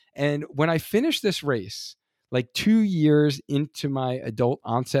And when I finished this race, like 2 years into my adult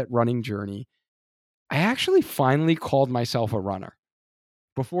onset running journey, I actually finally called myself a runner.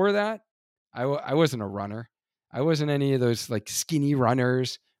 Before that, I wasn't a runner. I wasn't any of those like skinny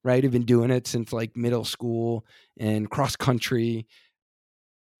runners, right? Who've been doing it since like middle school and cross country.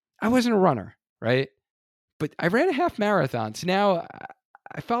 I wasn't a runner, right? But I ran a half marathon. So now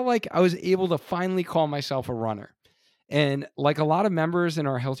I felt like I was able to finally call myself a runner. And like a lot of members in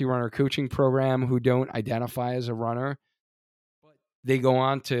our Healthy Runner coaching program who don't identify as a runner, they go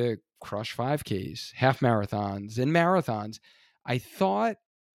on to crush 5Ks, half marathons, and marathons. I thought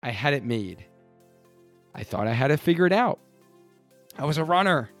I had it made. I thought I had it figured out. I was a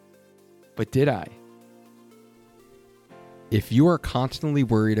runner. But did I? If you are constantly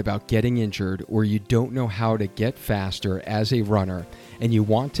worried about getting injured or you don't know how to get faster as a runner and you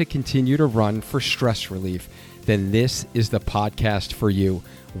want to continue to run for stress relief, then this is the podcast for you.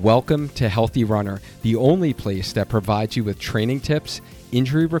 Welcome to Healthy Runner, the only place that provides you with training tips,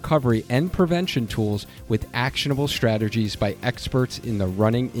 injury recovery, and prevention tools with actionable strategies by experts in the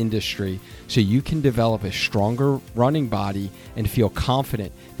running industry so you can develop a stronger running body and feel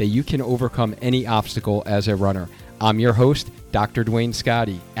confident that you can overcome any obstacle as a runner. I'm your host, Dr. Dwayne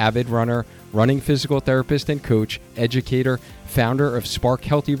Scotty, avid runner, running physical therapist and coach, educator, founder of Spark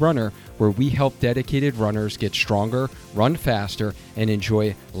Healthy Runner, where we help dedicated runners get stronger, run faster, and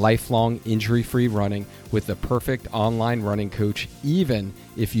enjoy lifelong injury-free running with the perfect online running coach, even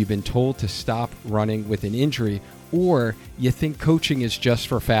if you've been told to stop running with an injury or you think coaching is just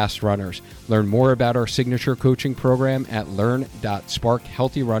for fast runners. Learn more about our signature coaching program at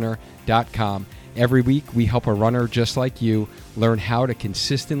learn.sparkhealthyrunner.com. Every week, we help a runner just like you learn how to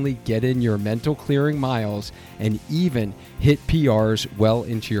consistently get in your mental clearing miles and even hit PRs well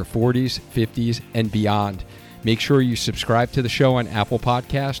into your 40s, 50s, and beyond. Make sure you subscribe to the show on Apple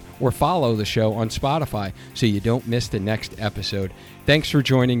Podcast or follow the show on Spotify so you don't miss the next episode. Thanks for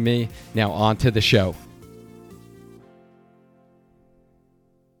joining me. Now on to the show.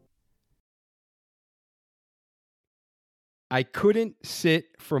 I couldn't sit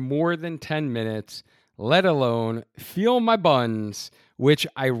for more than 10 minutes, let alone feel my buns, which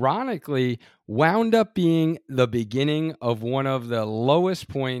ironically wound up being the beginning of one of the lowest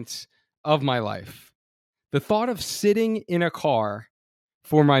points of my life. The thought of sitting in a car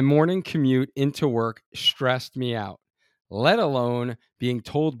for my morning commute into work stressed me out, let alone being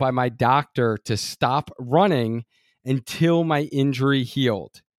told by my doctor to stop running until my injury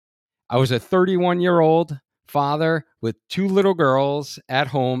healed. I was a 31-year-old father with two little girls at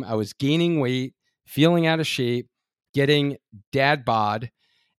home. I was gaining weight, feeling out of shape, getting dad bod,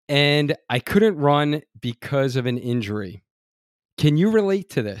 and I couldn't run because of an injury. Can you relate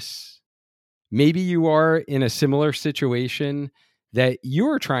to this? Maybe you are in a similar situation that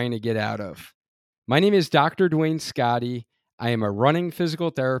you're trying to get out of. My name is Dr. Dwayne Scotty. I am a running physical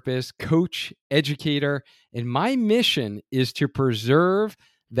therapist, coach, educator, and my mission is to preserve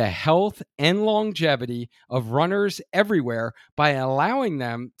the health and longevity of runners everywhere by allowing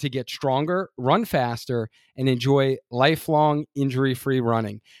them to get stronger, run faster, and enjoy lifelong injury-free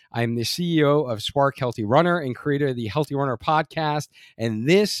running. I'm the CEO of Spark Healthy Runner and creator of the Healthy Runner podcast. And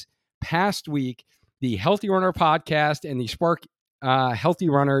this past week, the Healthy Runner podcast and the Spark Healthy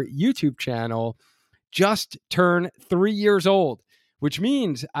Runner YouTube channel just turned 3 years old, which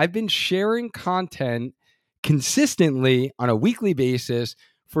means I've been sharing content consistently on a weekly basis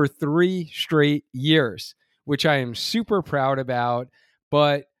for 3 straight years, which I am super proud about,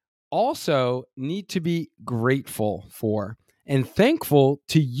 but also need to be grateful for and thankful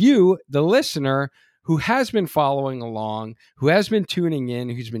to you, the listener, who has been following along, who has been tuning in,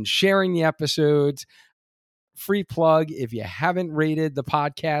 who's been sharing the episodes. Free plug, if you haven't rated the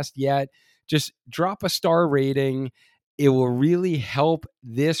podcast yet, just drop a star rating. It will really help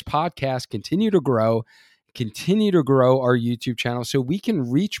this podcast continue to grow our YouTube channel so we can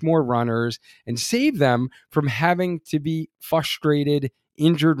reach more runners and save them from having to be frustrated,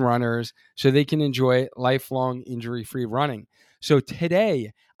 injured runners so they can enjoy lifelong injury-free running. So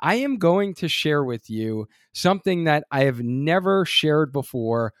today, I am going to share with you something that I have never shared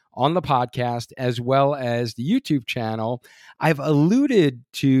before on the podcast as well as the YouTube channel. I've alluded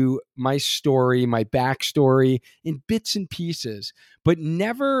to my story, my backstory in bits and pieces, but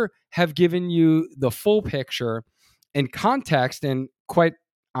never have given you the full picture and context. And quite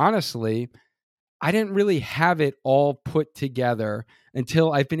honestly, I didn't really have it all put together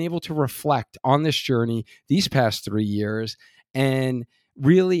until I've been able to reflect on this journey these past 3 years and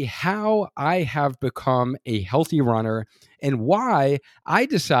really how I have become a healthy runner and why I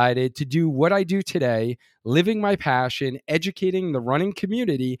decided to do what I do today, living my passion, educating the running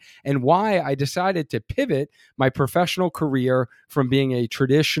community, and why I decided to pivot my professional career from being a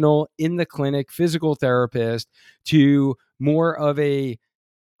traditional in the clinic physical therapist to more of a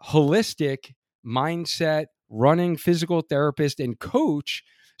holistic mindset, running physical therapist and coach,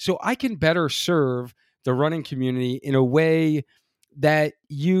 so I can better serve the running community in a way that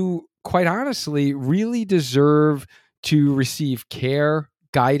you, quite honestly, really deserve to receive care,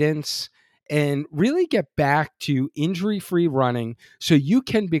 guidance, and really get back to injury free running so you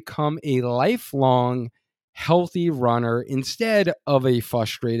can become a lifelong healthy runner instead of a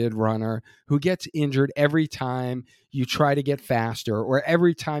frustrated runner who gets injured every time you try to get faster or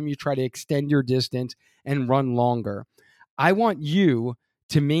every time you try to extend your distance and run longer. I want you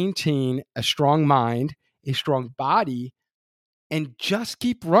to maintain a strong mind, a strong body, and just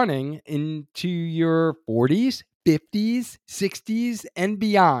keep running into your 40s, 50s, 60s, and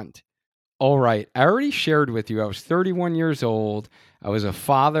beyond. All right. I already shared with you, I was 31 years old. I was a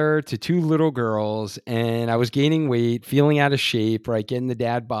father to two little girls, and I was gaining weight, feeling out of shape, right? Getting the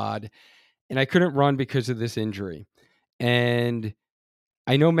dad bod. And I couldn't run because of this injury. And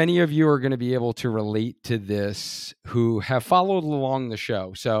I know many of you are going to be able to relate to this who have followed along the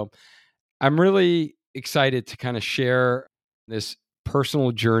show. So I'm really excited to kind of share this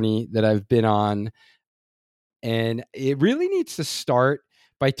personal journey that I've been on. And it really needs to start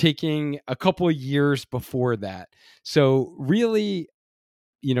by taking a couple of years before that. So, really,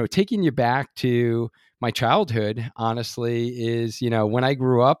 taking you back to my childhood, honestly, is, when I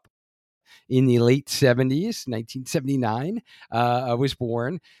grew up in the late 70s, 1979, I was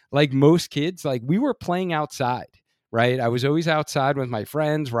born. Like most kids, like we were playing outside, right? I was always outside with my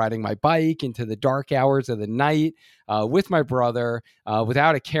friends, riding my bike into the dark hours of the night with my brother,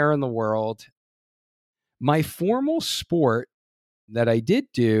 without a care in the world. My formal sport that I did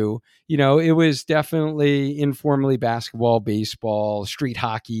do, it was definitely informally basketball, baseball, street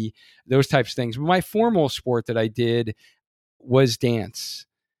hockey, those types of things. But my formal sport that I did was dance.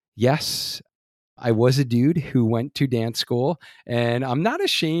 Yes, I was a dude who went to dance school, and I'm not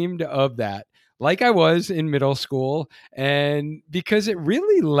ashamed of that, like I was in middle school. And because it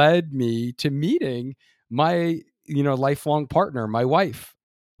really led me to meeting my, lifelong partner, my wife,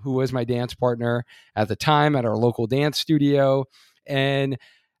 who was my dance partner at the time at our local dance studio. And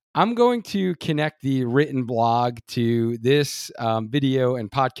I'm going to connect the written blog to this video and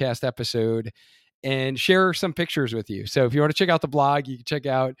podcast episode and share some pictures with you. So if you want to check out the blog, you can check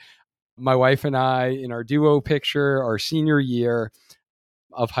out my wife and I in our duo picture, our senior year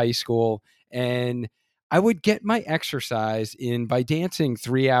of high school. And I would get my exercise in by dancing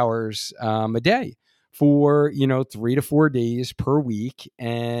 3 hours a day for, 3 to 4 days per week.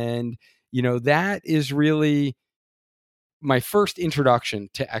 And, that is really my first introduction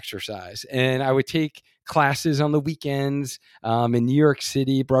to exercise. And I would take classes on the weekends in New York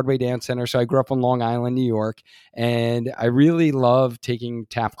City, Broadway Dance Center. So I grew up on Long Island, New York, and I really loved taking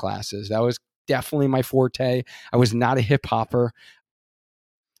tap classes. That was definitely my forte. I was not a hip hopper.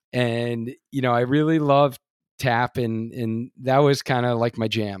 And, I really loved tap, and that was kind of like my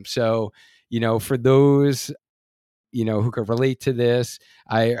jam. So, for those who could relate to this,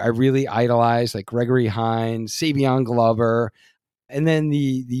 I really idolize like Gregory Hines, Savion Glover, and then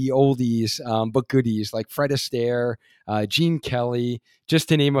the oldies, but goodies like Fred Astaire, Gene Kelly, just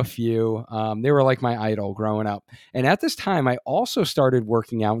to name a few. They were like my idol growing up. And at this time, I also started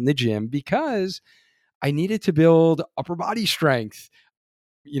working out in the gym because I needed to build upper body strength.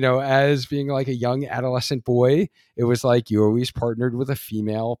 As being like a young adolescent boy, it was like you always partnered with a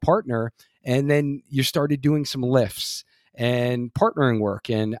female partner. And then you started doing some lifts and partnering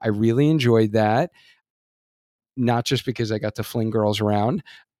work. And I really enjoyed that, not just because I got to fling girls around,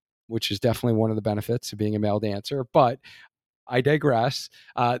 which is definitely one of the benefits of being a male dancer, but I digress.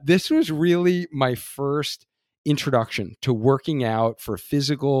 This was really my first introduction to working out for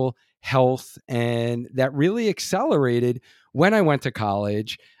physical health, and that really accelerated when I went to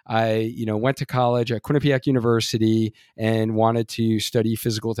college. I, went to college at Quinnipiac University and wanted to study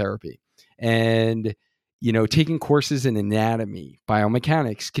physical therapy, and taking courses in anatomy,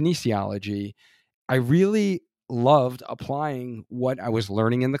 biomechanics, kinesiology. I really loved applying what I was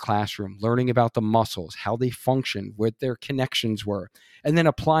learning in the classroom, learning about the muscles, how they function, what their connections were, and then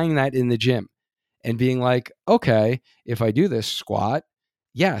applying that in the gym and being like, okay, if I do this squat,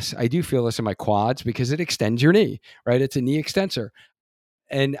 yes, I do feel this in my quads because it extends your knee, right? It's a knee extensor.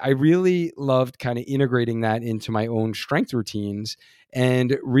 And I really loved kind of integrating that into my own strength routines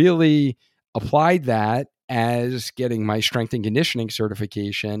and really applied that as getting my strength and conditioning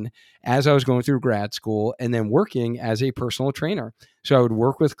certification as I was going through grad school, and then working as a personal trainer. So I would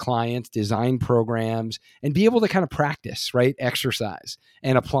work with clients, design programs, and be able to kind of practice, right? Exercise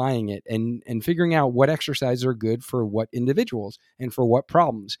and applying it and figuring out what exercises are good for what individuals and for what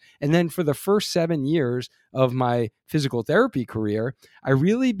problems. And then for the first 7 years of my physical therapy career, I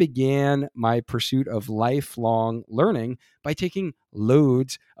really began my pursuit of lifelong learning by taking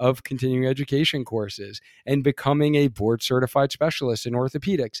loads of continuing education courses and becoming a board certified specialist in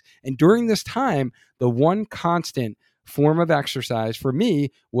orthopedics. And during this time, the one constant form of exercise for me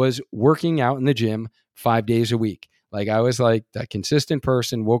was working out in the gym 5 days a week. Like I was like that consistent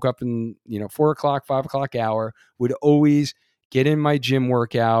person, woke up in, 4 o'clock, 5 o'clock hour, would always get in my gym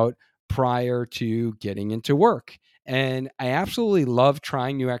workout prior to getting into work. And I absolutely love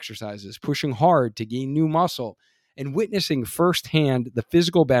trying new exercises, pushing hard to gain new muscle, and witnessing firsthand the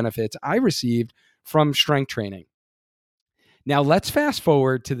physical benefits I received from strength training. Now, let's fast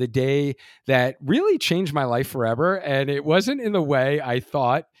forward to the day that really changed my life forever. And it wasn't in the way I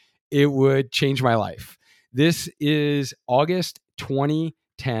thought it would change my life. This is August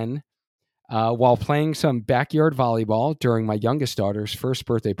 2010. While playing some backyard volleyball during my youngest daughter's first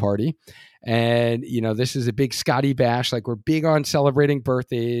birthday party. And, this is a big Scotty bash. Like we're big on celebrating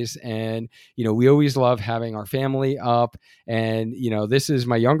birthdays. And, we always love having our family up. And, this is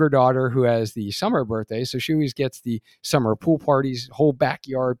my younger daughter who has the summer birthday. So she always gets the summer pool parties, whole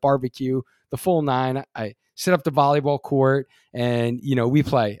backyard barbecue, the full nine. I set up the volleyball court and, we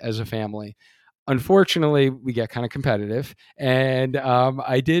play as a family. Unfortunately, we get kind of competitive. And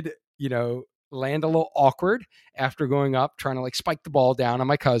I did land a little awkward after going up, trying to like spike the ball down on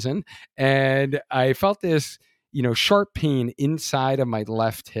my cousin. And I felt this, sharp pain inside of my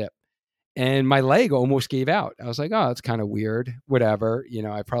left hip. And my leg almost gave out. I was like, oh, that's kind of weird. Whatever.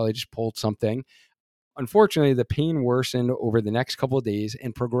 I probably just pulled something. Unfortunately, the pain worsened over the next couple of days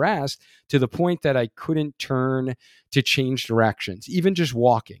and progressed to the point that I couldn't turn to change directions, even just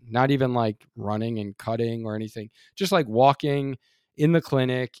walking, not even like running and cutting or anything, just like walking in the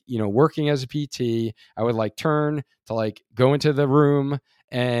clinic, working as a PT. I would like turn to like go into the room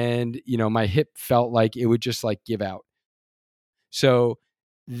and, my hip felt like it would just like give out. So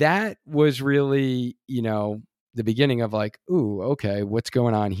that was really, the beginning of like, ooh, okay, what's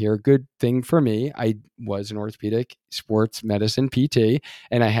going on here? Good thing for me. I was an orthopedic sports medicine PT,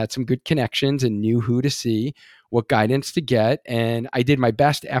 and I had some good connections and knew who to see, what guidance to get. And I did my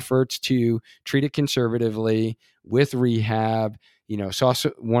best efforts to treat it conservatively with rehab, saw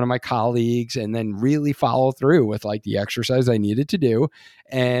one of my colleagues and then really follow through with like the exercise I needed to do.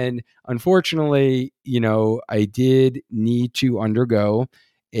 And unfortunately, I did need to undergo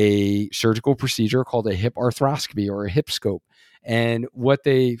a surgical procedure called a hip arthroscopy or a hip scope. And what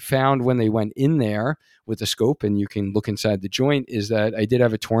they found when they went in there with the scope, and you can look inside the joint, is that I did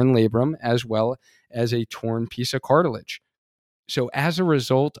have a torn labrum as well as a torn piece of cartilage. So as a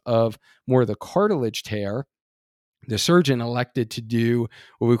result of more of the cartilage tear, the surgeon elected to do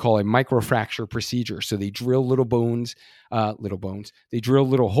what we call a microfracture procedure. So they drill they drill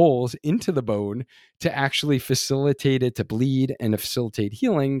little holes into the bone to actually facilitate it to bleed and to facilitate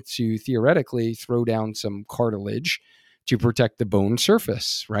healing, to theoretically throw down some cartilage to protect the bone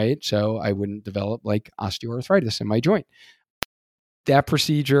surface, right? So I wouldn't develop like osteoarthritis in my joint. That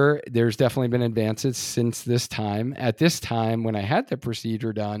procedure, there's definitely been advances since this time. At this time, when I had the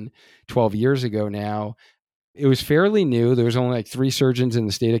procedure done 12 years ago now, it was fairly new. There was only like 3 surgeons in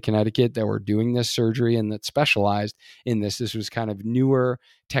the state of Connecticut that were doing this surgery and that specialized in this. This was kind of newer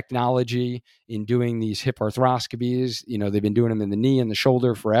technology in doing these hip arthroscopies. They've been doing them in the knee and the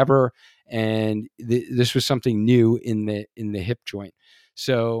shoulder forever. And this was something new in the hip joint.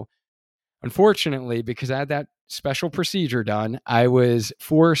 So unfortunately, because I had that special procedure done, I was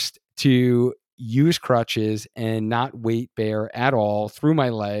forced to use crutches and not weight bear at all through my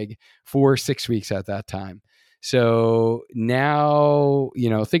leg for 6 weeks at that time. So now,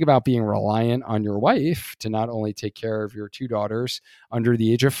 think about being reliant on your wife to not only take care of your 2 daughters under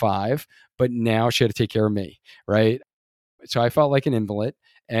the age of 5, but now she had to take care of me, right? So I felt like an invalid.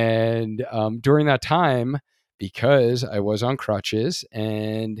 And during that time, because I was on crutches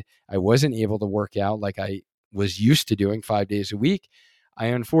and I wasn't able to work out like I was used to doing 5 days a week, I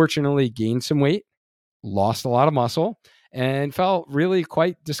unfortunately gained some weight, lost a lot of muscle, and felt really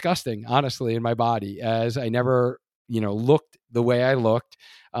quite disgusting, honestly, in my body, as I never, looked the way I looked.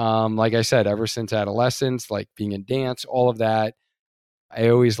 Like I said, ever since adolescence, like being in dance, all of that, I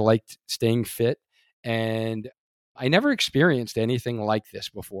always liked staying fit. And I never experienced anything like this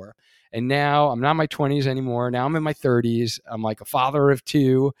before. And now I'm not in my 20s anymore. Now I'm in my 30s. I'm like a father of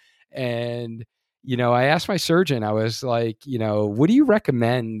 2. And, I asked my surgeon, I was like, what do you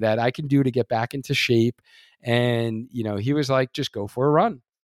recommend that I can do to get back into shape? And, he was like, just go for a run.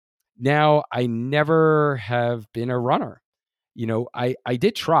 Now, I never have been a runner. I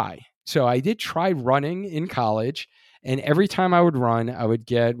did try. So I did try running in college. And every time I would run, I would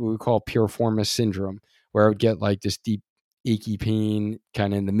get what we call piriformis syndrome, where I would get like this deep, achy pain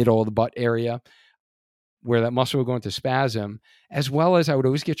kind of in the middle of the butt area where that muscle would go into spasm, as well as I would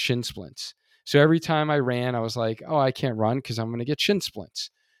always get shin splints. So every time I ran, I was like, oh, I can't run because I'm going to get shin splints.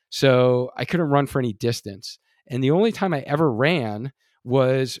 So I couldn't run for any distance. And the only time I ever ran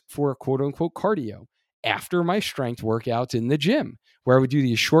was for quote unquote cardio after my strength workouts in the gym, where I would do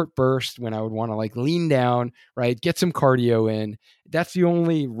these short bursts when I would want to like lean down, right? Get some cardio in. That's the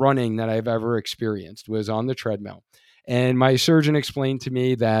only running that I've ever experienced was on the treadmill. And my surgeon explained to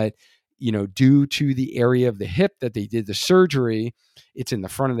me that due to the area of the hip that they did the surgery, it's in the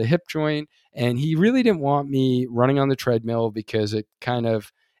front of the hip joint. And he really didn't want me running on the treadmill because it kind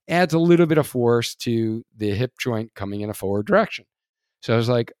of adds a little bit of force to the hip joint coming in a forward direction. So I was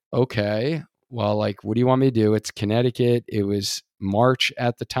like, okay, well, like, what do you want me to do? It's Connecticut. It was March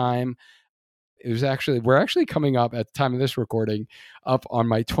at the time. We're actually coming up at the time of this recording up on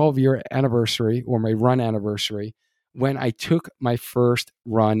my 12-year anniversary or my run anniversary when I took my first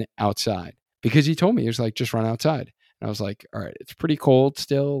run outside because he told me, he was like, just run outside. And I was like, all right, it's pretty cold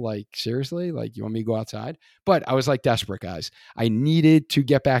still. Like, seriously, like, you want me to go outside? But I was like desperate, guys. I needed to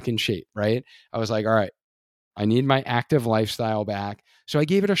get back in shape, right? I was like, all right, I need my active lifestyle back. So I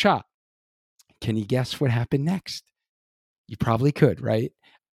gave it a shot. Can you guess what happened next? You probably could, right?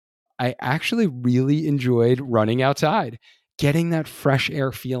 I actually really enjoyed running outside, getting that fresh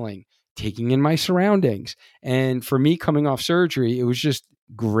air feeling, taking in my surroundings. And for me, coming off surgery, it was just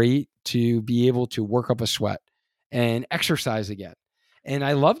great to be able to work up a sweat and exercise again. And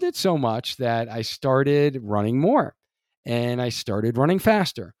I loved it so much that I started running more and I started running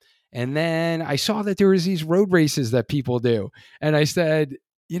faster. And then I saw that there was these road races that people do. And I said,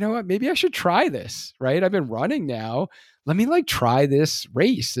 you know what? Maybe I should try this, right? I've been running now. Let me like try this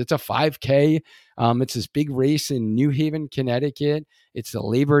race. It's a 5K. It's this big race in New Haven, Connecticut. It's the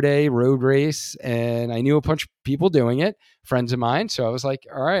Labor Day road race. And I knew a bunch of people doing it, friends of mine. So I was like,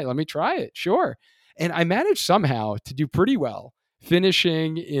 all right, let me try it. Sure. And I managed somehow to do pretty well,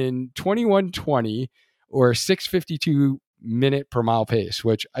 finishing in 21:20 or 6:52 minute per mile pace,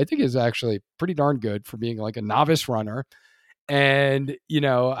 which I think is actually pretty darn good for being like a novice runner. And,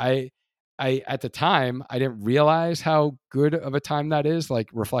 I at the time, I didn't realize how good of a time that is. Like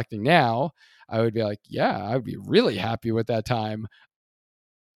reflecting now, I would be like, yeah, I would be really happy with that time.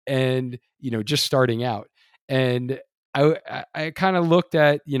 And, just starting out. And I kind of looked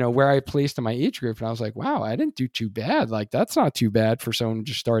at, where I placed in my age group and I was like, wow, I didn't do too bad. Like that's not too bad for someone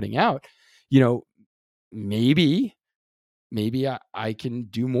just starting out. You know, maybe I can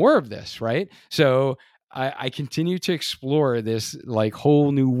do more of this, right? So I continue to explore this like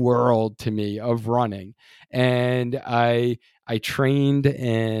whole new world to me of running. And I trained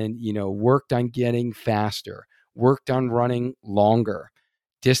and, worked on getting faster, worked on running longer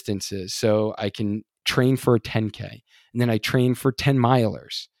distances so I can train for a 10K. And then I trained for 10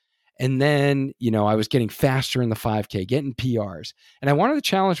 milers. And then, I was getting faster in the 5K, getting PRs. And I wanted to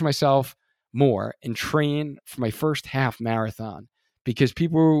challenge myself more and train for my first half marathon because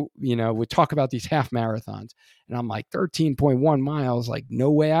people, would talk about these half marathons. And I'm like, 13.1 miles, like,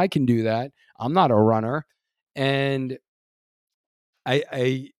 no way I can do that. I'm not a runner. And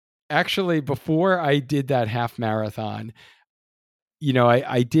I actually, before I did that half marathon,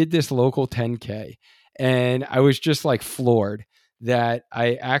 I did this local 10K and I was just like floored that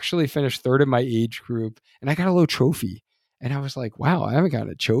I actually finished third in my age group and I got a little trophy. And I was like, wow, I haven't gotten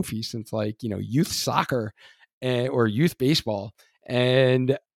a trophy since like, youth soccer or youth baseball.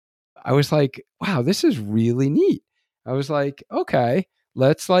 And I was like, wow, this is really neat. I was like, okay,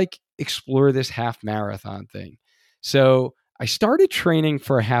 let's like explore this half marathon thing. So I started training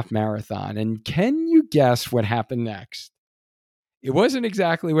for a half marathon. And can you guess what happened next? It wasn't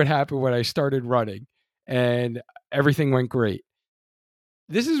exactly what happened when I started running and everything went great.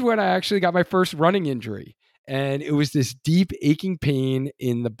 This is when I actually got my first running injury. And it was this deep aching pain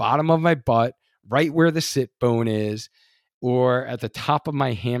in the bottom of my butt, right where the sit bone is, or at the top of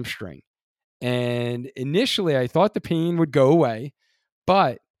my hamstring. And initially, I thought the pain would go away,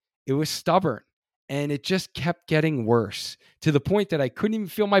 but it was stubborn and it just kept getting worse to the point that I couldn't even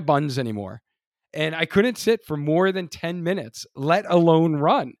feel my buns anymore. And I couldn't sit for more than 10 minutes, let alone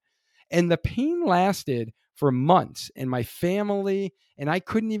run. And the pain lasted for months. And my family and I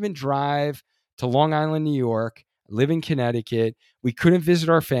couldn't even drive to Long Island, New York, live in Connecticut. We couldn't visit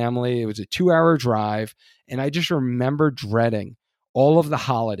our family. It was a 2-hour drive. And I just remember dreading all of the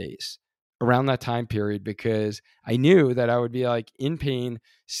holidays around that time period because I knew that I would be like in pain,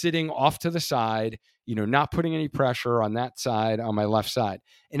 sitting off to the side, not putting any pressure on that side, on my left side.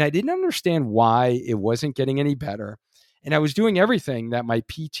 And I didn't understand why it wasn't getting any better. And I was doing everything that my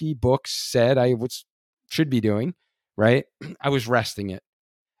PT books said I should be doing, right? I was resting it.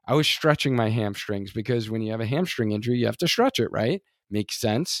 I was stretching my hamstrings because when you have a hamstring injury, you have to stretch it, right? Makes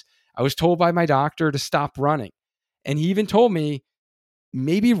sense. I was told by my doctor to stop running. And he even told me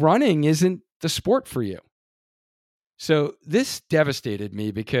maybe running isn't the sport for you. So this devastated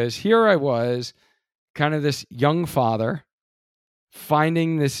me because here I was, kind of this young father,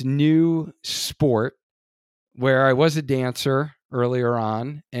 finding this new sport where I was a dancer earlier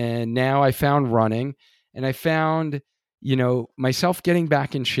on, and now I found running, and I found, myself getting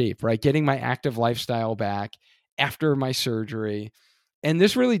back in shape, right? Getting my active lifestyle back after my surgery. And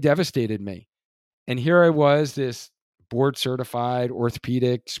this really devastated me. And here I was, this board certified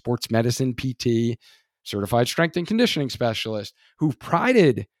orthopedic sports medicine PT, certified strength and conditioning specialist who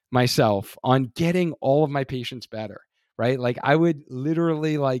prided myself on getting all of my patients better, right? Like I would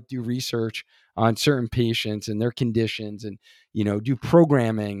literally do research on certain patients and their conditions and, do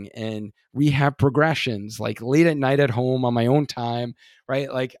programming and rehab progressions like late at night at home on my own time,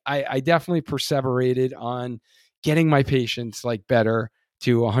 right? Like I definitely perseverated on getting my patients better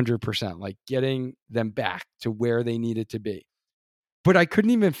to 100%, like getting them back to where they needed to be. But I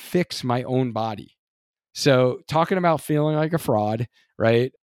couldn't even fix my own body. So talking about feeling like a fraud,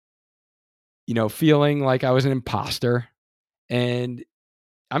 right? Feeling like I was an imposter. And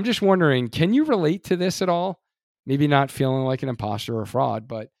I'm just wondering, can you relate to this at all? Maybe not feeling like an imposter or a fraud,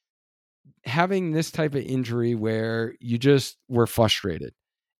 but having this type of injury where you just were frustrated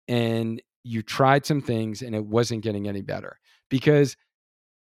and you tried some things and it wasn't getting any better. Because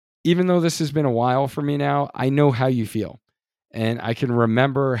even though this has been a while for me now, I know how you feel. And I can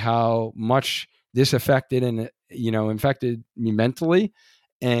remember how much this affected and, infected me mentally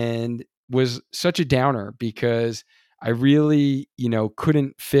and was such a downer because I really,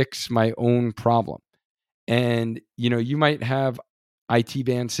 couldn't fix my own problem. And, you might have IT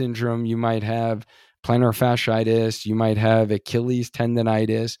band syndrome, you might have plantar fasciitis, you might have Achilles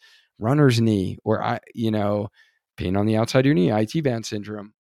tendonitis, runner's knee, or, pain on the outside of your knee, IT band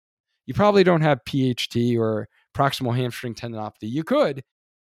syndrome. You probably don't have PHT or proximal hamstring tendinopathy. You could,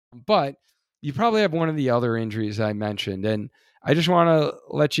 but you probably have one of the other injuries I mentioned. And I just want to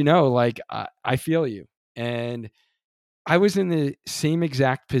let you know, I feel you. And I was in the same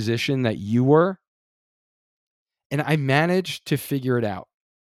exact position that you were, and I managed to figure it out.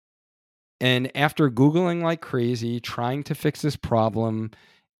 And after Googling like crazy, trying to fix this problem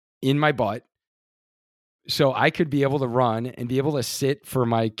in my butt, so I could be able to run and be able to sit for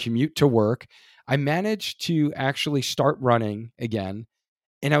my commute to work, I managed to actually start running again.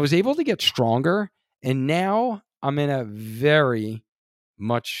 And I was able to get stronger. And now I'm in a very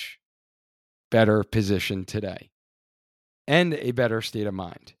much better position today and a better state of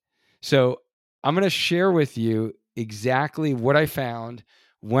mind. So I'm going to share with you exactly what I found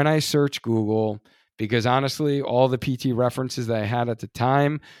when I searched Google, because honestly, all the PT references that I had at the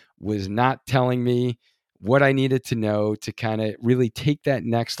time was not telling me what I needed to know to kind of really take that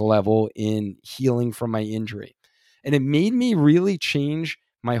next level in healing from my injury. And it made me really change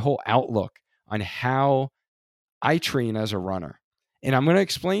my whole outlook on how I train as a runner. And I'm going to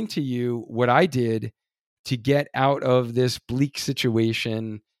explain to you what I did to get out of this bleak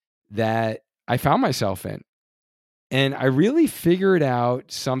situation that I found myself in. And I really figured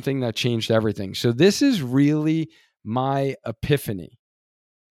out something that changed everything. So this is really my epiphany.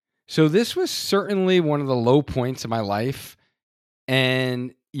 So this was certainly one of the low points of my life.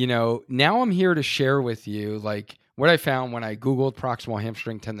 And, now I'm here to share with you what I found when I Googled proximal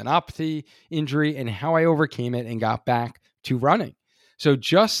hamstring tendinopathy injury and how I overcame it and got back to running. So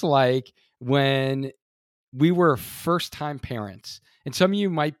just like when we were first-time parents, and some of you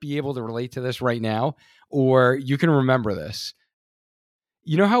might be able to relate to this right now, or you can remember this.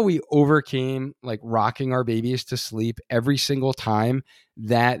 You know how we overcame rocking our babies to sleep every single time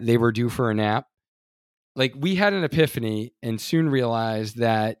that they were due for a nap? We had an epiphany and soon realized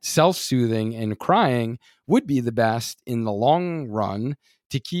that self-soothing and crying would be the best in the long run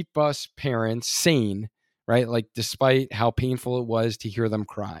to keep us parents sane, right? Despite how painful it was to hear them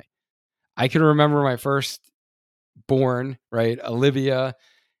cry. I can remember my first born, right? Olivia.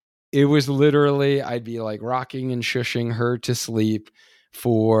 It was literally, I'd be rocking and shushing her to sleep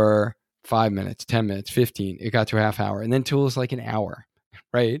for 5 minutes, 10 minutes, 15. It got to a half hour. And then till it was an hour.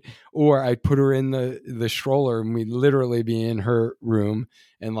 right? Or I'd put her in the stroller and we'd literally be in her room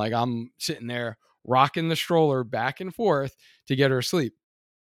and like I'm sitting there rocking the stroller back and forth to get her asleep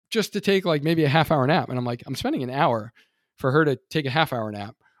just to take like maybe a half hour nap. And I'm like, I'm spending an hour for her to take a half hour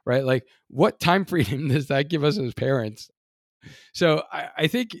nap, right? Like what time freedom does that give us as parents? So I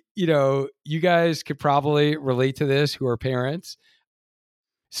think, you guys could probably relate to this who are parents.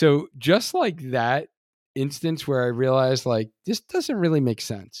 So just like that instance where I realized like, this doesn't really make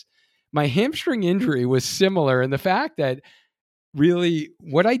sense. My hamstring injury was similar in the fact that really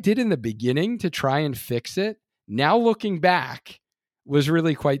what I did in the beginning to try and fix it, now looking back, was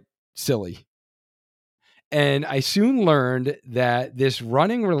really quite silly. And I soon learned that this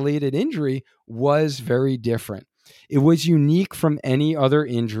running related injury was very different. It was unique from any other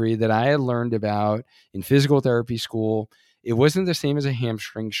injury that I had learned about in physical therapy school. It wasn't the same as a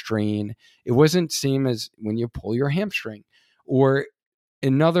hamstring strain. It wasn't the same as when you pull your hamstring or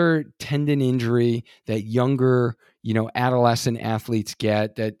another tendon injury that younger, adolescent athletes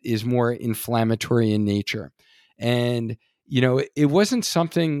get that is more inflammatory in nature. And, it wasn't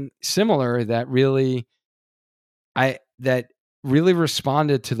something similar that really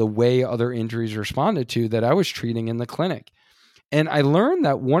responded to the way other injuries responded to that I was treating in the clinic. And I learned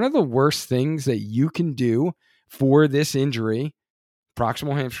that one of the worst things that you can do for this injury,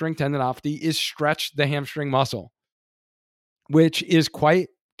 proximal hamstring tendinopathy, is stretch the hamstring muscle, which is quite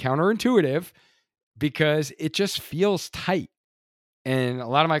counterintuitive because it just feels tight. And a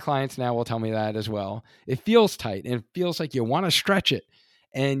lot of my clients now will tell me that as well. It feels tight and it feels like you want to stretch it.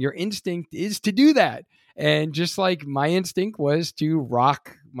 And your instinct is to do that. And just like my instinct was to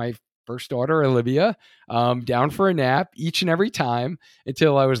rock my first daughter, Olivia, down for a nap each and every time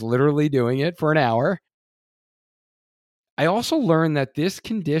until I was literally doing it for an hour. I also learned that this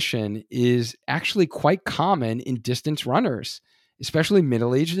condition is actually quite common in distance runners, especially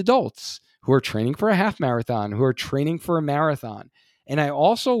middle-aged adults who are training for a half marathon, who are training for a marathon. And I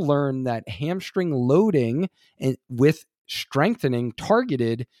also learned that hamstring loading and with strengthening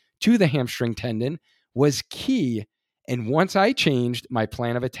targeted to the hamstring tendon was key. And once I changed my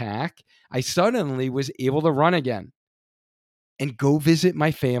plan of attack, I suddenly was able to run again and go visit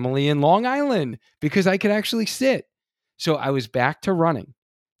my family in Long Island because I could actually sit. So I was back to running.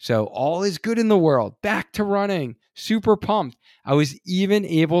 So all is good in the world. Back to running. Super pumped. I was even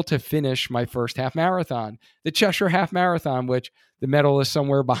able to finish my first half marathon, the Cheshire Half Marathon, which the medal is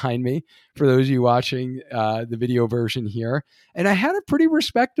somewhere behind me for those of you watching the video version here. And I had a pretty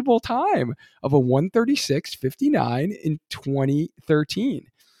respectable time of a 1:36:59 in 2013.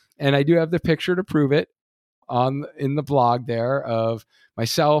 And I do have the picture to prove it in the blog there of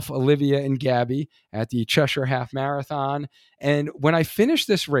myself, Olivia, and Gabby at the Cheshire Half Marathon. And when I finished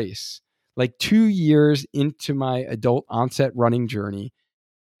this race, like 2 years into my adult onset running journey,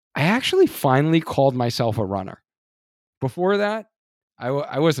 I actually finally called myself a runner. Before that,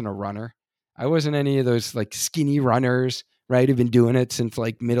 I wasn't a runner. I wasn't any of those like skinny runners, right? I've been doing it since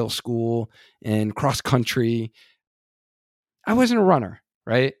like middle school and cross country. I wasn't a runner,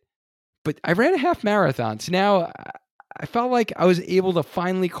 right? But I ran a half marathon. So now I felt like I was able to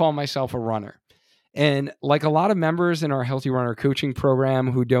finally call myself a runner. And like a lot of members in our Healthy Runner coaching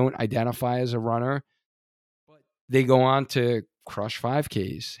program who don't identify as a runner, they go on to crush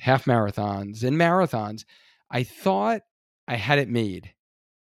 5Ks, half marathons, and marathons. I thought I had it made.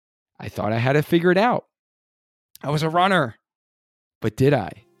 I thought I had it figured out. I was a runner. But did I?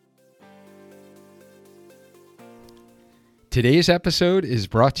 Today's episode is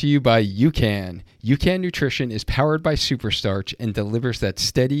brought to you by UCAN. UCAN Nutrition is powered by Superstarch and delivers that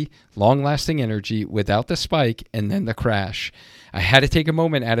steady, long-lasting energy without the spike and then the crash. I had to take a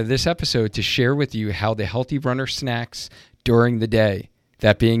moment out of this episode to share with you how the Healthy Runner snacks during the day.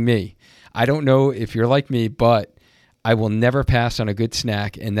 That being me. I don't know if you're like me, but I will never pass on a good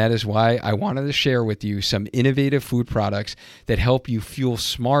snack, and that is why I wanted to share with you some innovative food products that help you fuel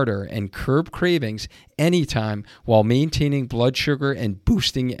smarter and curb cravings anytime while maintaining blood sugar and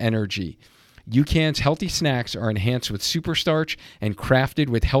boosting energy. UCAN's healthy snacks are enhanced with superstarch and crafted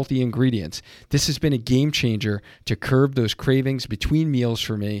with healthy ingredients. This has been a game changer to curb those cravings between meals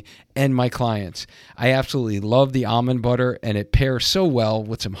for me and my clients. I absolutely love the almond butter, and it pairs so well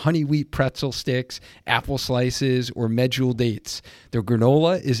with some honey wheat pretzel sticks, apple slices, or medjool dates. The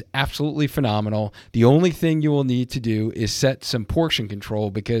granola is absolutely phenomenal. The only thing you will need to do is set some portion control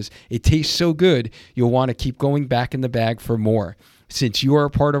because it tastes so good, you'll want to keep going back in the bag for more. Since you are a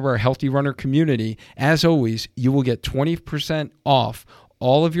part of our Healthy Runner community, as always, you will get 20% off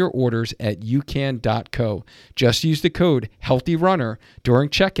all of your orders at ucan.co. Just use the code HEALTHYRUNNER during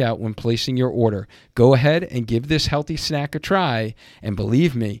checkout when placing your order. Go ahead and give this healthy snack a try, and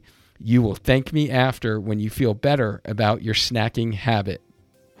believe me, you will thank me after when you feel better about your snacking habit.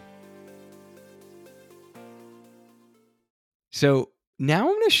 So now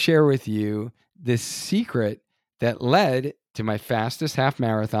I'm going to share with you the secret that led to my fastest half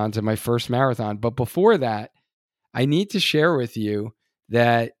marathons and my first marathon. But before that, I need to share with you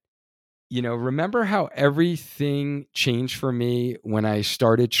that, remember how everything changed for me when I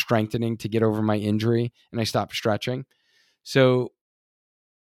started strengthening to get over my injury and I stopped stretching? So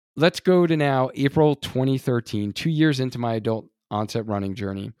let's go to now April 2013, 2 years into my adult onset running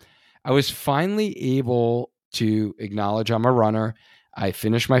journey. I was finally able to acknowledge I'm a runner. I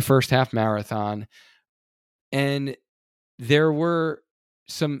finished my first half marathon, and there were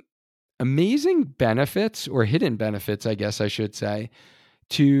some amazing benefits, or hidden benefits, I guess I should say,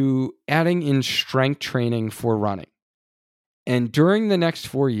 to adding in strength training for running. And during the next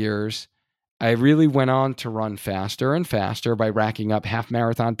 4 years, I really went on to run faster and faster by racking up half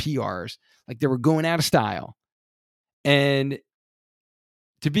marathon PRs. Like they were going out of style. And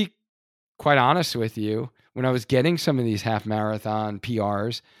to be quite honest with you, when I was getting some of these half marathon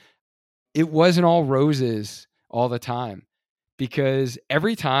PRs, it wasn't all roses all the time, because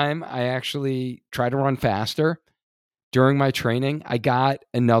every time I actually tried to run faster during my training, I got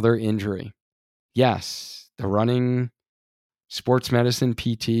another injury. Yes, the running sports medicine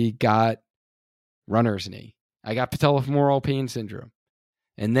PT got runner's knee. I got patellofemoral pain syndrome.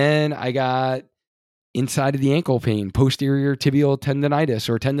 And then I got inside of the ankle pain, posterior tibial tendonitis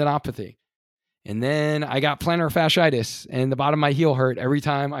or tendinopathy. And then I got plantar fasciitis, and the bottom of my heel hurt every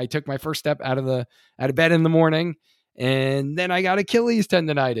time I took my first step out of bed in the morning. And then I got Achilles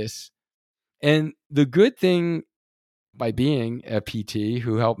tendonitis. And the good thing by being a PT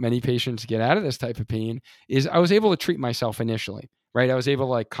who helped many patients get out of this type of pain is I was able to treat myself initially, right? I was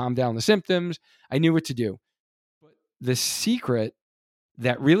able to calm down the symptoms. I knew what to do. But the secret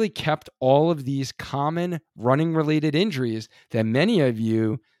that really kept all of these common running related injuries that many of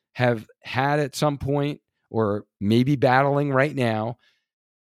you have had at some point or maybe battling right now,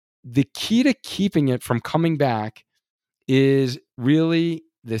 the key to keeping it from coming back is really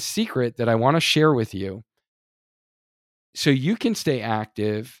the secret that I want to share with you, so you can stay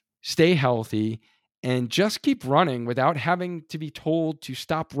active, stay healthy, and just keep running without having to be told to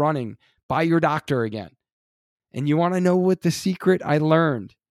stop running by your doctor again. And you want to know what the secret I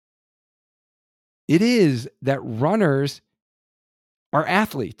learned? It is that runners are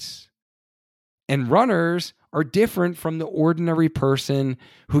athletes, and runners are different from the ordinary person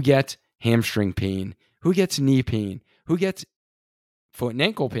who gets hamstring pain, who gets knee pain, who gets foot and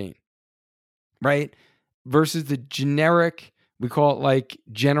ankle pain, right? Versus the generic, we call it like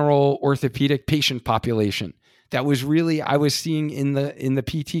general orthopedic patient population that was really I was seeing in the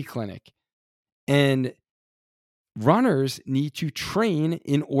PT clinic. And runners need to train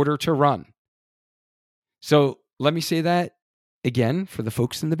in order to run. So let me say that again for the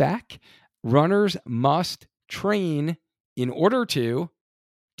folks in the back. Runners must train in order to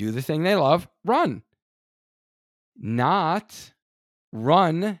do the thing they love, run. Not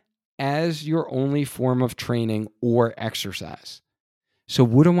run as your only form of training or exercise. So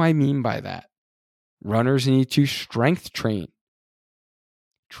what do I mean by that? Runners need to strength train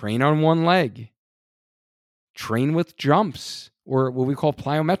on one leg, train with jumps, or what we call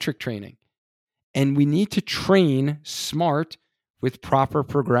plyometric training. And we need to train smart with proper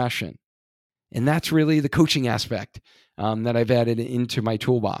progression. And that's really the coaching aspect that I've added into my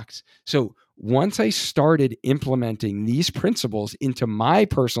toolbox. So once I started implementing these principles into my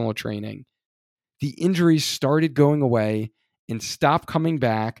personal training, the injuries started going away and stopped coming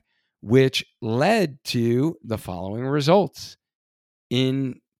back, which led to the following results.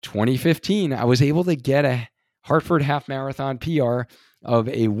 In 2015, I was able to get a Hartford half marathon PR of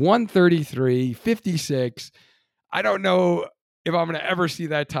a 1:33:56. I don't know if I'm going to ever see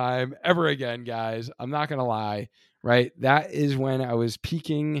that time ever again, guys. I'm not going to lie, right? That is when I was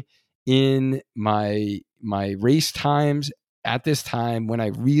peaking in my race times at this time, when I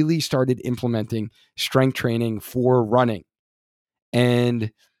really started implementing strength training for running.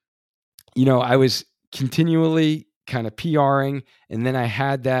 And, I was continually kind of PRing. And then I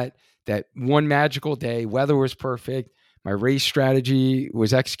had that one magical day. Weather was perfect. My race strategy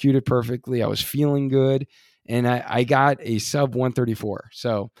was executed perfectly. I was feeling good. And I got a sub 134.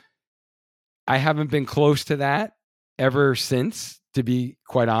 So I haven't been close to that ever since, to be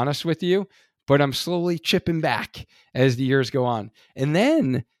quite honest with you, but I'm slowly chipping back as the years go on. And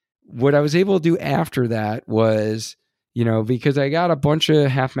then what I was able to do after that was because I got a bunch of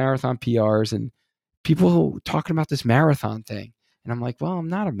half marathon PRs and people talking about this marathon thing. And I'm like, well, I'm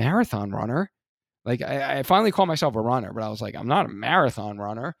not a marathon runner. Like I finally called myself a runner, but I was like, I'm not a marathon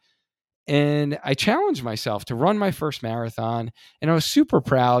runner. And I challenged myself to run my first marathon. And I was super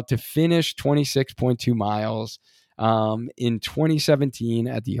proud to finish 26.2 miles in 2017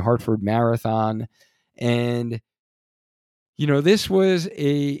 at the Hartford Marathon. And, this was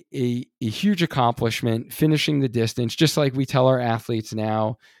a huge accomplishment, finishing the distance, just like we tell our athletes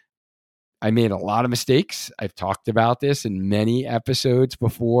now. I made a lot of mistakes. I've talked about this in many episodes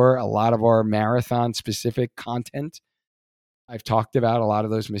before, a lot of our marathon specific content. I've talked about a lot of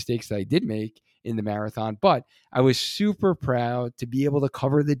those mistakes that I did make in the marathon, but I was super proud to be able to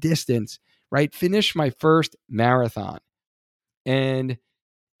cover the distance, right? Finish my first marathon. And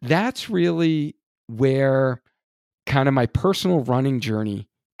that's really where kind of my personal running journey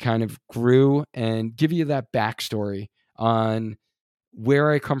kind of grew, and give you that backstory on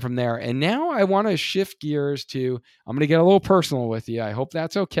where I come from there. And now I want to shift gears to, I'm going to get a little personal with you. I hope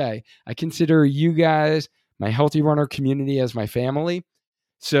that's okay. I consider you guys, my Healthy Runner community, as my family.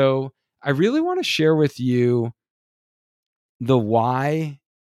 So I really want to share with you the why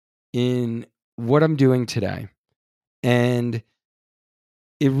in what I'm doing today. And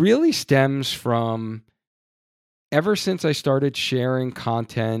it really stems from ever since I started sharing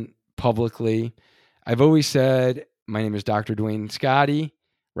content publicly. I've always said, my name is Dr. Duane Scotty,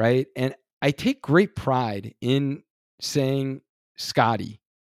 right? And I take great pride in saying Scotty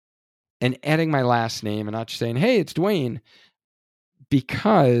and adding my last name and not just saying, hey, it's Duane,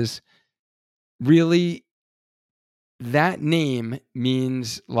 because really that name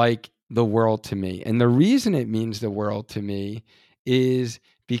means like the world to me. And the reason it means the world to me is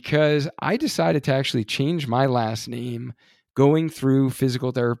because I decided to actually change my last name going through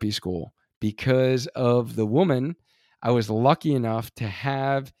physical therapy school, because of the woman I was lucky enough to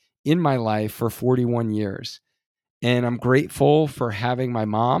have in my life for 41 years. And I'm grateful for having my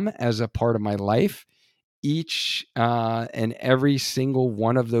mom as a part of my life each and every single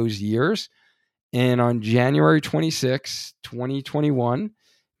one of those years. And on January 26, 2021,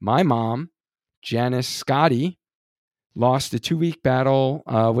 my mom, Janice Scotty, lost a 2-week battle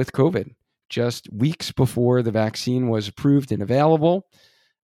with COVID just weeks before the vaccine was approved and available.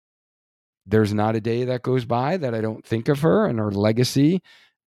 There's not a day that goes by that I don't think of her, and her legacy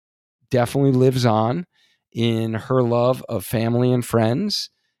definitely lives on in her love of family and friends.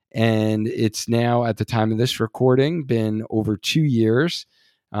 And it's now, at the time of this recording, been over 2 years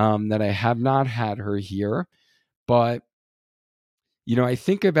that I have not had her here. But, I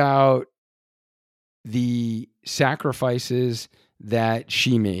think about the sacrifices that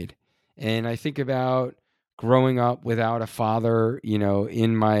she made. And I think about growing up without a father,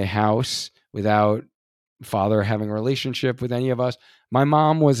 in my house, without father having a relationship with any of us. My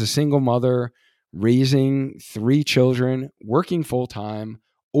mom was a single mother, raising 3 children, working full time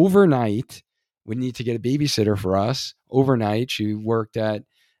overnight. Would need to get a babysitter for us overnight. She worked at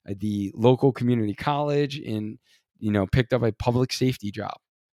the local community college and, picked up a public safety job.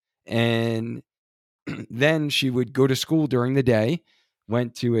 And then she would go to school during the day,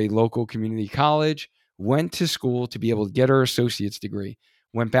 went to a local community college, went to school to be able to get her associate's degree,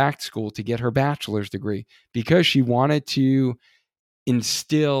 went back to school to get her bachelor's degree, because she wanted to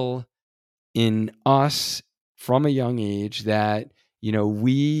instill in us from a young age that,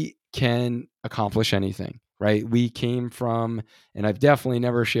 we can accomplish anything, right? We came from, and I've definitely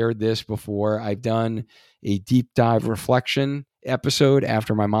never shared this before, I've done a deep dive reflection episode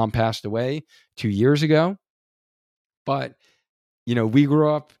after my mom passed away 2 years ago. But, we grew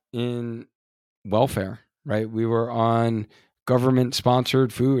up in welfare, right? We were on government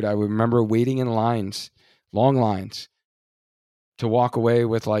sponsored food. I remember waiting in lines, long lines, to walk away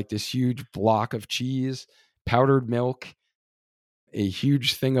with like this huge block of cheese, powdered milk, a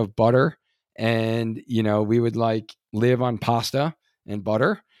huge thing of butter. And, we would like live on pasta and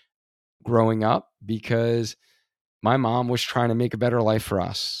butter growing up, because my mom was trying to make a better life for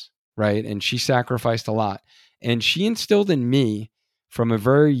us, right? And she sacrificed a lot. And she instilled in me from a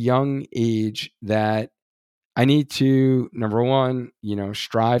very young age that I need to, number one,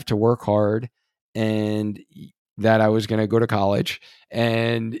 strive to work hard, and that I was going to go to college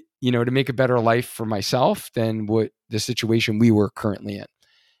and, to make a better life for myself than what the situation we were currently in.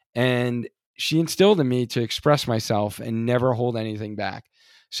 And she instilled in me to express myself and never hold anything back.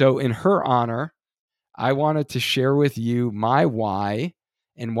 So in her honor, I wanted to share with you my why,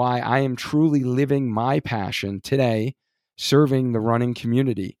 and why I am truly living my passion today, serving the running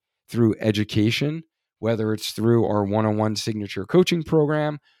community through education, whether it's through our one-on-one signature coaching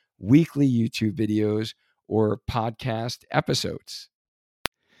program, weekly YouTube videos, or podcast episodes.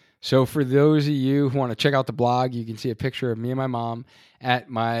 So for those of you who want to check out the blog, you can see a picture of me and my mom at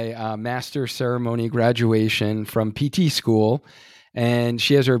my master ceremony graduation from PT school. And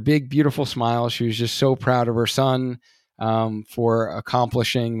she has her big, beautiful smile. She was just so proud of her son for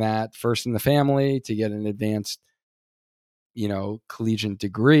accomplishing that first in the family to get an advanced, collegiate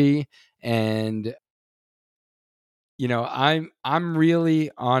degree. And, I'm really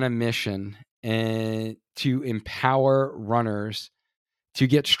on a mission and to empower runners to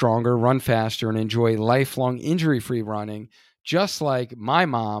get stronger, run faster, and enjoy lifelong injury-free running, just like my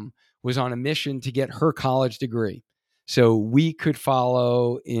mom was on a mission to get her college degree. So we could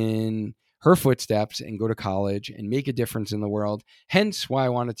follow in her footsteps and go to college and make a difference in the world. Hence why I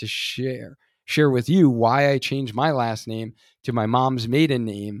wanted to share with you why I changed my last name to my mom's maiden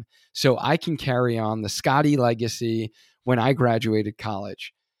name so I can carry on the Scotty legacy when I graduated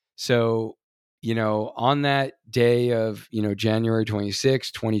college. So on that day of, January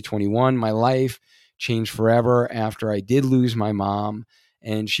 26, 2021, my life changed forever after I did lose my mom,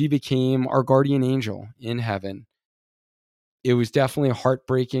 and she became our guardian angel in heaven. It was definitely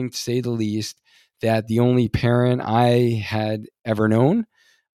heartbreaking, to say the least, that the only parent I had ever known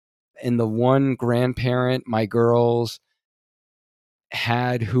and the one grandparent my girls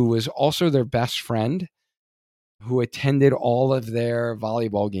had who was also their best friend, who attended all of their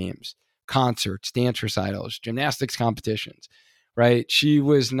volleyball games, concerts, dance recitals, gymnastics competitions, right? She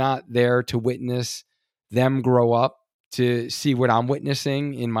was not there to witness them grow up, to see what I'm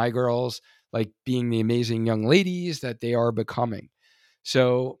witnessing in my girls, like being the amazing young ladies that they are becoming.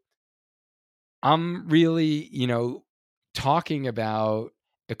 So I'm really, talking about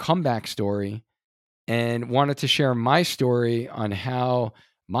a comeback story and wanted to share my story on how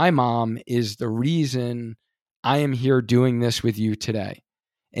my mom is the reason I am here doing this with you today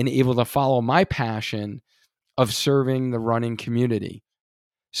and able to follow my passion of serving the running community.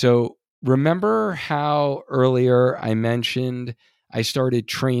 So, remember how earlier I mentioned I started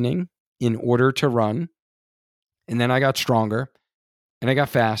training in order to run, and then I got stronger and I got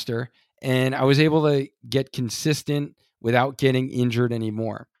faster, and I was able to get consistent without getting injured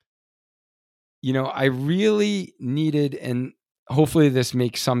anymore. I really needed, and hopefully this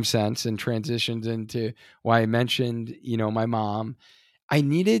makes some sense and transitions into why I mentioned, my mom. I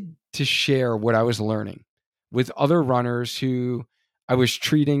needed to share what I was learning with other runners who I was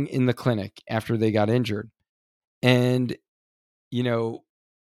treating in the clinic after they got injured. And, you know,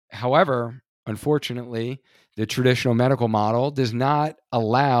 however, unfortunately, the traditional medical model does not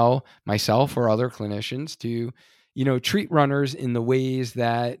allow myself or other clinicians to, treat runners in the ways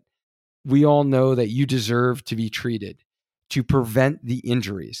that we all know that you deserve to be treated to prevent the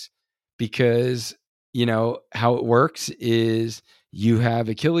injuries. Because, how it works is you have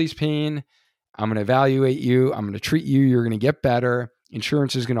Achilles pain. I'm going to evaluate you. I'm going to treat you. You're going to get better.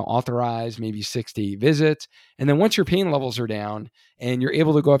 Insurance is going to authorize maybe 6 to 8 visits. And then once your pain levels are down and you're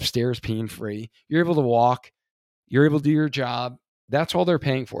able to go upstairs pain free, you're able to walk, you're able to do your job. That's all they're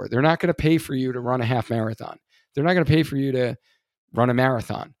paying for. They're not going to pay for you to run a half marathon. They're not going to pay for you to run a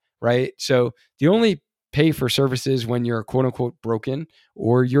marathon, right? So the only pay for services when you're quote unquote broken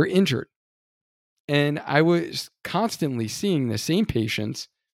or you're injured. And I was constantly seeing the same patients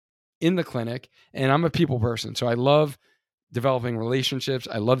in the clinic, and I'm a people person. So I love developing relationships.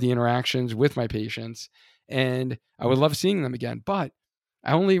 I love the interactions with my patients, and I would love seeing them again. But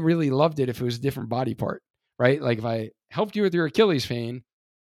I only really loved it if it was a different body part, right? Like if I helped you with your Achilles pain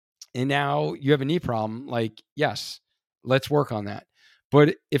and now you have a knee problem, like, yes, let's work on that.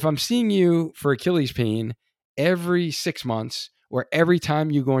 But if I'm seeing you for Achilles pain every 6 months or every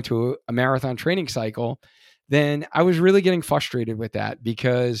time you go into a marathon training cycle, then I was really getting frustrated with that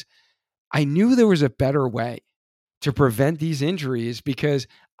because I knew there was a better way to prevent these injuries because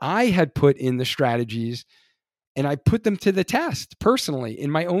I had put in the strategies and I put them to the test personally in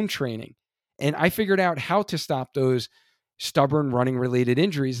my own training. And I figured out how to stop those stubborn running related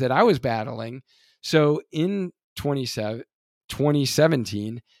injuries that I was battling. So in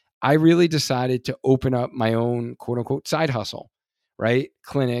 2017, I really decided to open up my own quote unquote side hustle, right?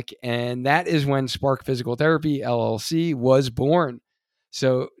 Clinic. And that is when Spark Physical Therapy LLC was born.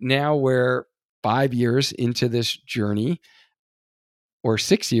 So now we're 5 years into this journey, or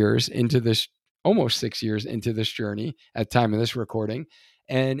 6 years into this, almost 6 years into this journey at the time of this recording.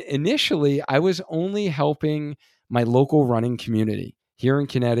 And initially, I was only helping my local running community here in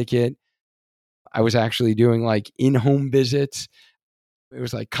Connecticut. I was actually doing like in-home visits. It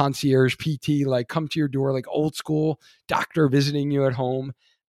was like concierge PT, like come to your door, like old school doctor visiting you at home.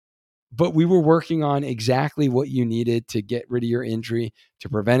 But we were working on exactly what you needed to get rid of your injury, to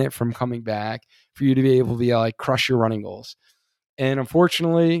prevent it from coming back. for you to be able to be like crush your running goals. And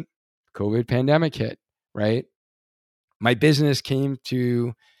unfortunately, COVID pandemic hit, right? My business came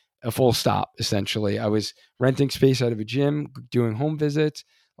to a full stop, essentially. I was renting space out of a gym, doing home visits.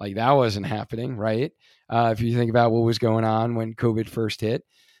 Like that wasn't happening, right? If you think about what was going on when COVID first hit.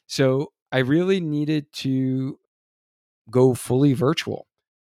 So I really needed to go fully virtual.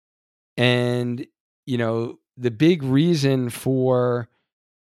 And, the big reason for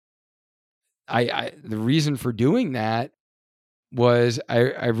the reason for doing that was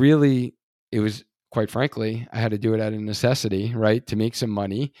I really, it was quite frankly, I had to do it out of necessity, right? To make some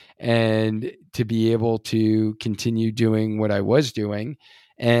money and to be able to continue doing what I was doing.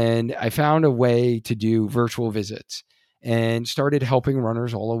 And I found a way to do virtual visits and started helping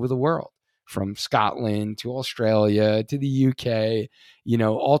runners all over the world, from Scotland to Australia to the UK,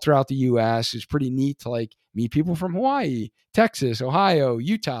 all throughout the US. It's pretty neat to like meet people from Hawaii, Texas, Ohio,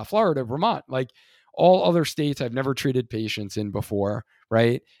 Utah, Florida, Vermont, like all other states I've never treated patients in before,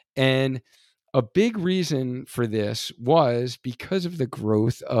 right? And a big reason for this was because of the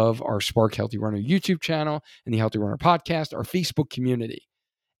growth of our Spark Healthy Runner YouTube channel and the Healthy Runner podcast, our Facebook community.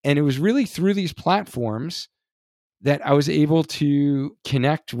 And it was really through these platforms that I was able to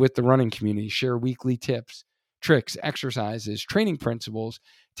connect with the running community, share weekly tips, tricks, exercises, training principles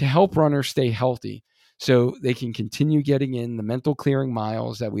to help runners stay healthy so they can continue getting in the mental clearing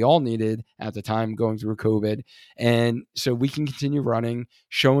miles that we all needed at the time going through COVID. And so we can continue running,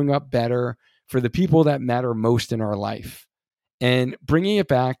 showing up better for the people that matter most in our life. And bringing it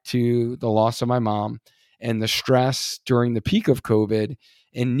back to the loss of my mom and the stress during the peak of COVID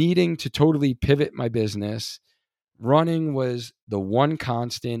and needing to totally pivot my business, running was the one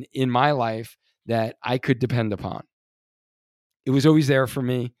constant in my life that I could depend upon. It was always there for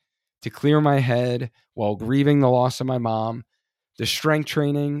me to clear my head while grieving the loss of my mom. The strength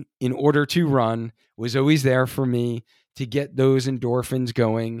training in order to run was always there for me to get those endorphins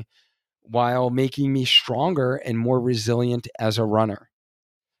going while making me stronger and more resilient as a runner.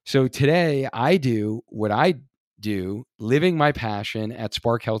 So today I do what I do, living my passion at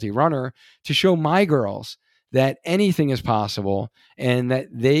Spark Healthy Runner, to show my girls that anything is possible and that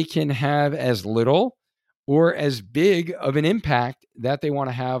they can have as little or as big of an impact that they want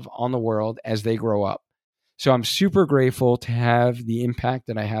to have on the world as they grow up. So I'm super grateful to have the impact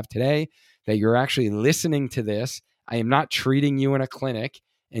that I have today, that you're actually listening to this. I am not treating you in a clinic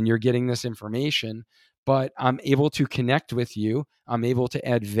and you're getting this information, but I'm able to connect with you. I'm able to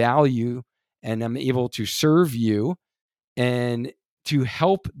add value and I'm able to serve you and to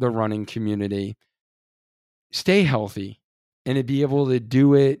help the running community stay healthy and to be able to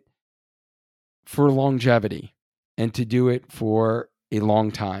do it for longevity and to do it for a long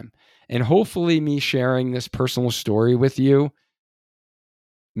time. And hopefully me sharing this personal story with you,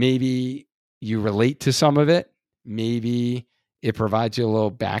 maybe you relate to some of it. Maybe it provides you a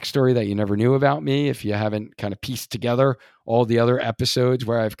little backstory that you never knew about me if you haven't kind of pieced together all the other episodes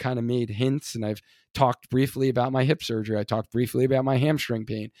where I've kind of made hints and I've talked briefly about my hip surgery. I talked briefly about my hamstring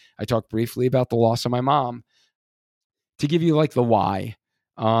pain. I talked briefly about the loss of my mom, to give you like the why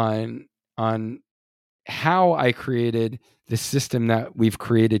on how I created the system that we've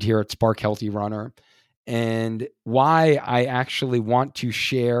created here at Spark Healthy Runner and why I actually want to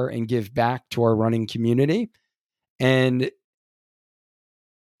share and give back to our running community. And,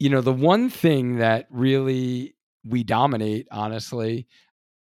 the one thing that really we dominate, honestly,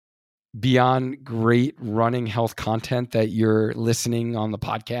 beyond great running health content that you're listening on the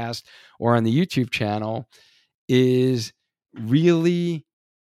podcast or on the YouTube channel, is really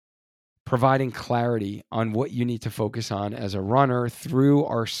providing clarity on what you need to focus on as a runner through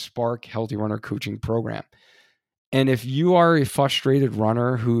our Spark Healthy Runner coaching program. And if you are a frustrated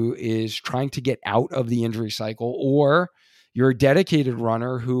runner who is trying to get out of the injury cycle, or you're a dedicated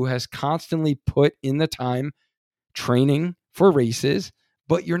runner who has constantly put in the time training for races,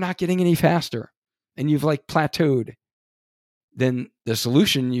 but you're not getting any faster and you've like plateaued, then the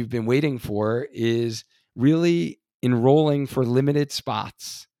solution you've been waiting for is really enrolling for limited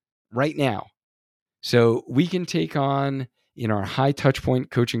spots right now. So we can take on, in our high touch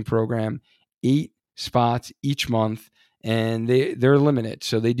point coaching program, 8 spots each month, and they're limited.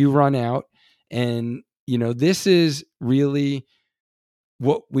 So they do run out. And, this is really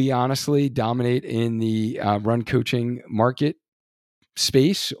what we honestly dominate in the run coaching market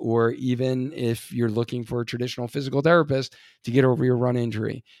space, or even if you're looking for a traditional physical therapist to get over your run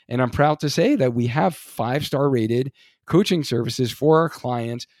injury. And I'm proud to say that we have 5-star rated coaching services for our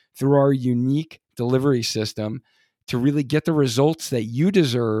clients through our unique delivery system to really get the results that you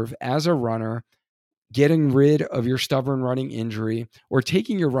deserve as a runner getting rid of your stubborn running injury or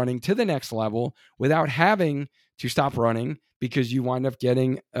taking your running to the next level without having to stop running because you wind up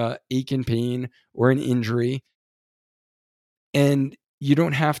getting ache and pain or an injury. And you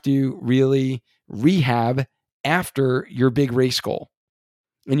don't have to really rehab after your big race goal.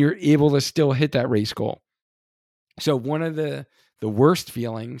 And you're able to still hit that race goal. So one of the worst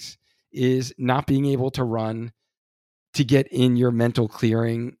feelings is not being able to run to get in your mental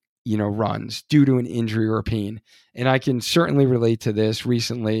clearing, runs due to an injury or pain. And I can certainly relate to this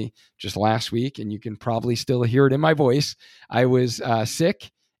recently, just last week, and you can probably still hear it in my voice. I was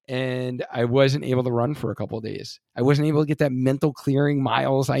sick and I wasn't able to run for a couple of days. I wasn't able to get that mental clearing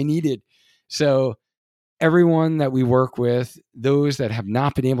miles I needed. So everyone that we work with, those that have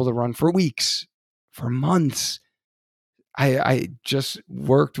not been able to run for weeks, for months, I just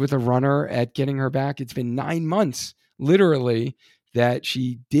worked with a runner at getting her back. It's been 9 months, literally, that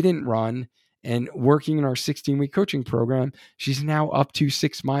she didn't run. And working in our 16-week coaching program, she's now up to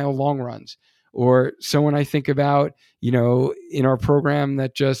 6-mile long runs. Or someone I think about, in our program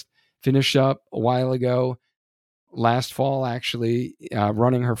that just finished up a while ago, last fall, actually,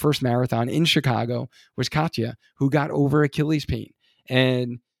 running her first marathon in Chicago, was Katya, who got over Achilles pain.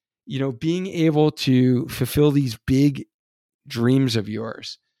 And, being able to fulfill these big dreams of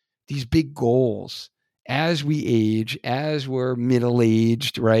yours, these big goals, as we age, as we're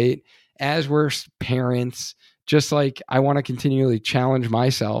middle-aged, right? As we're parents, just like I want to continually challenge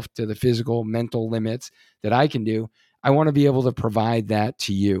myself to the physical, mental limits that I can do, I want to be able to provide that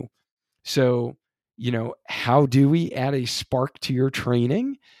to you. So, how do we add a spark to your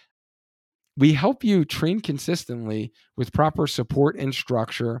training? We help you train consistently with proper support and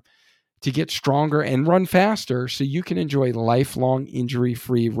structure to get stronger and run faster so you can enjoy lifelong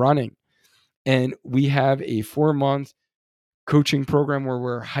injury-free running. And we have a 4-month coaching program where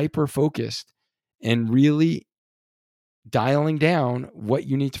we're hyper-focused and really dialing down what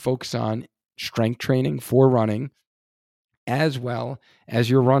you need to focus on, strength training for running, as well as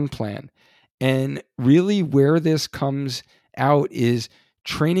your run plan. And really where this comes out is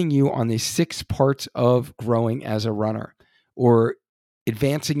training you on the 6 parts of growing as a runner or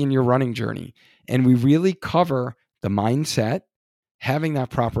advancing in your running journey. And we really cover the mindset, having that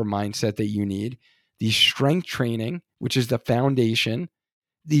proper mindset that you need, the strength training, which is the foundation,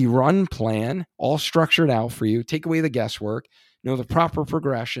 the run plan, all structured out for you, take away the guesswork, know the proper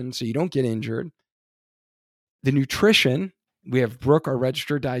progression so you don't get injured, the nutrition. We have Brooke, our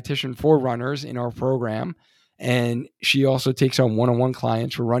registered dietitian for runners in our program, and she also takes on one-on-one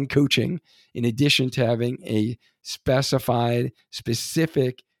clients for run coaching, in addition to having a specified,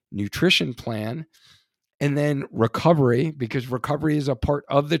 specific nutrition plan. And then recovery, because recovery is a part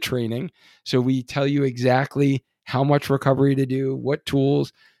of the training. So we tell you exactly how much recovery to do, what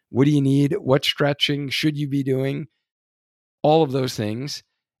tools, what do you need, what stretching should you be doing, all of those things.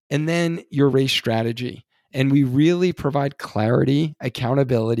 And then your race strategy. And we really provide clarity,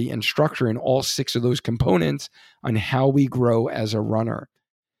 accountability, and structure in all 6 of those components on how we grow as a runner.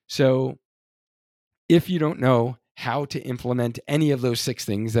 So if you don't know how to implement any of those 6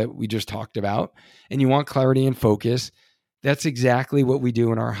 things that we just talked about, and you want clarity and focus, that's exactly what we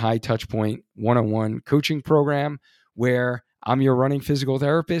do in our High Touch Point one-on-one coaching program, where I'm your running physical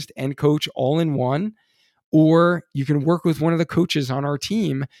therapist and coach all in one. Or you can work with one of the coaches on our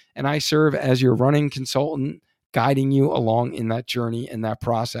team, and I serve as your running consultant, guiding you along in that journey and that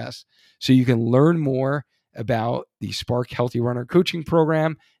process. So you can learn more about the Spark Healthy Runner coaching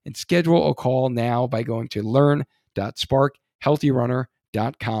program and schedule a call now by going to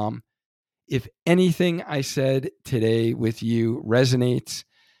learn.sparkhealthyrunner.com. If anything I said today with you resonates,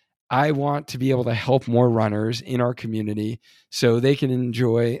 I want to be able to help more runners in our community so they can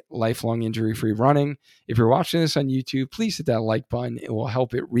enjoy lifelong injury-free running. If you're watching this on YouTube, please hit that like button. It will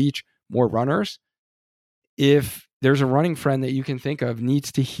help it reach more runners. If there's a running friend that you can think of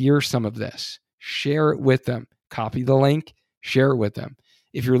needs to hear some of this, share it with them. Copy the link, share it with them.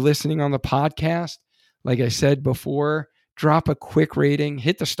 If you're listening on the podcast, like I said before, drop a quick rating,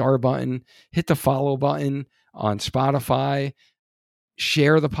 hit the star button, hit the follow button on Spotify.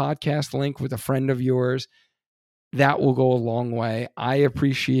 Share the podcast link with a friend of yours. That will go a long way. I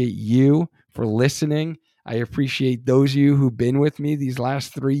appreciate you for listening. I appreciate those of you who've been with me these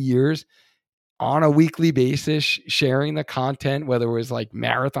last 3 years on a weekly basis, sharing the content, whether it was like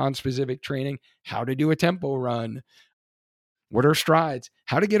marathon specific training, how to do a tempo run, what are strides,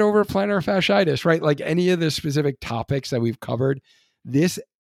 how to get over plantar fasciitis, right? Like any of the specific topics that we've covered. This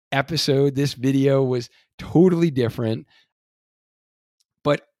episode, this video was totally different.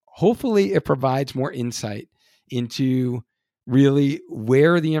 But hopefully it provides more insight into really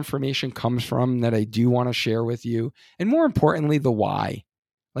where the information comes from that I do want to share with you. And more importantly, the why,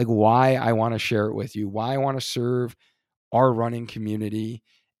 like why I want to share it with you, why I want to serve our running community.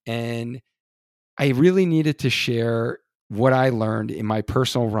 And I really needed to share what I learned in my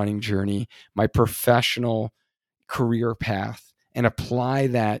personal running journey, my professional career path, and apply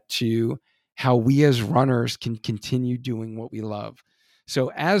that to how we as runners can continue doing what we love.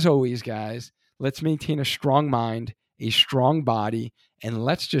 So as always, guys, let's maintain a strong mind, a strong body, and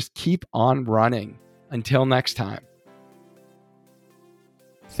let's just keep on running. Until next time.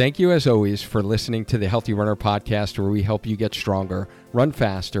 Thank you, as always, for listening to the Healthy Runner Podcast, where we help you get stronger, run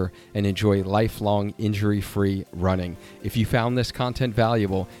faster, and enjoy lifelong injury-free running. If you found this content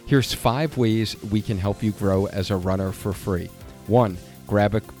valuable, here's 5 ways we can help you grow as a runner for free. 1,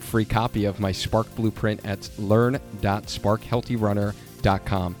 grab a free copy of my Spark Blueprint at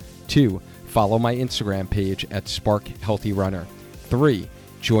learn.sparkhealthyrunner.com. 2, follow my Instagram page at Spark Healthy Runner. 3,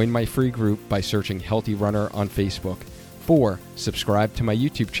 join my free group by searching Healthy Runner on Facebook. 4, subscribe to my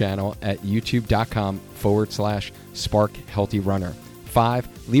YouTube channel at youtube.com/Spark Healthy Runner.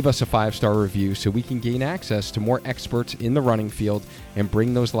 5, leave us a 5-star review so we can gain access to more experts in the running field and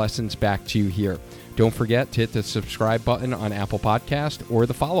bring those lessons back to you here. Don't forget to hit the subscribe button on Apple Podcast or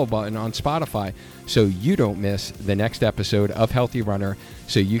the follow button on Spotify so you don't miss the next episode of Healthy Runner,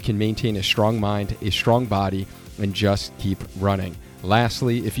 so you can maintain a strong mind, a strong body, and just keep running.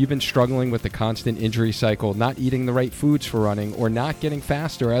 Lastly, if you've been struggling with the constant injury cycle, not eating the right foods for running, or not getting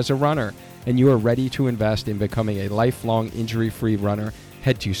faster as a runner, and you are ready to invest in becoming a lifelong injury-free runner,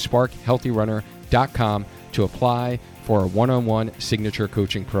 head to sparkhealthyrunner.com to apply for a one-on-one signature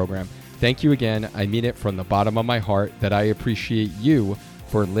coaching program. Thank you again. I mean it from the bottom of my heart that I appreciate you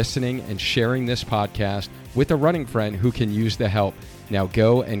for listening and sharing this podcast with a running friend who can use the help. Now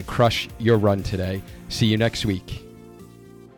go and crush your run today. See you next week.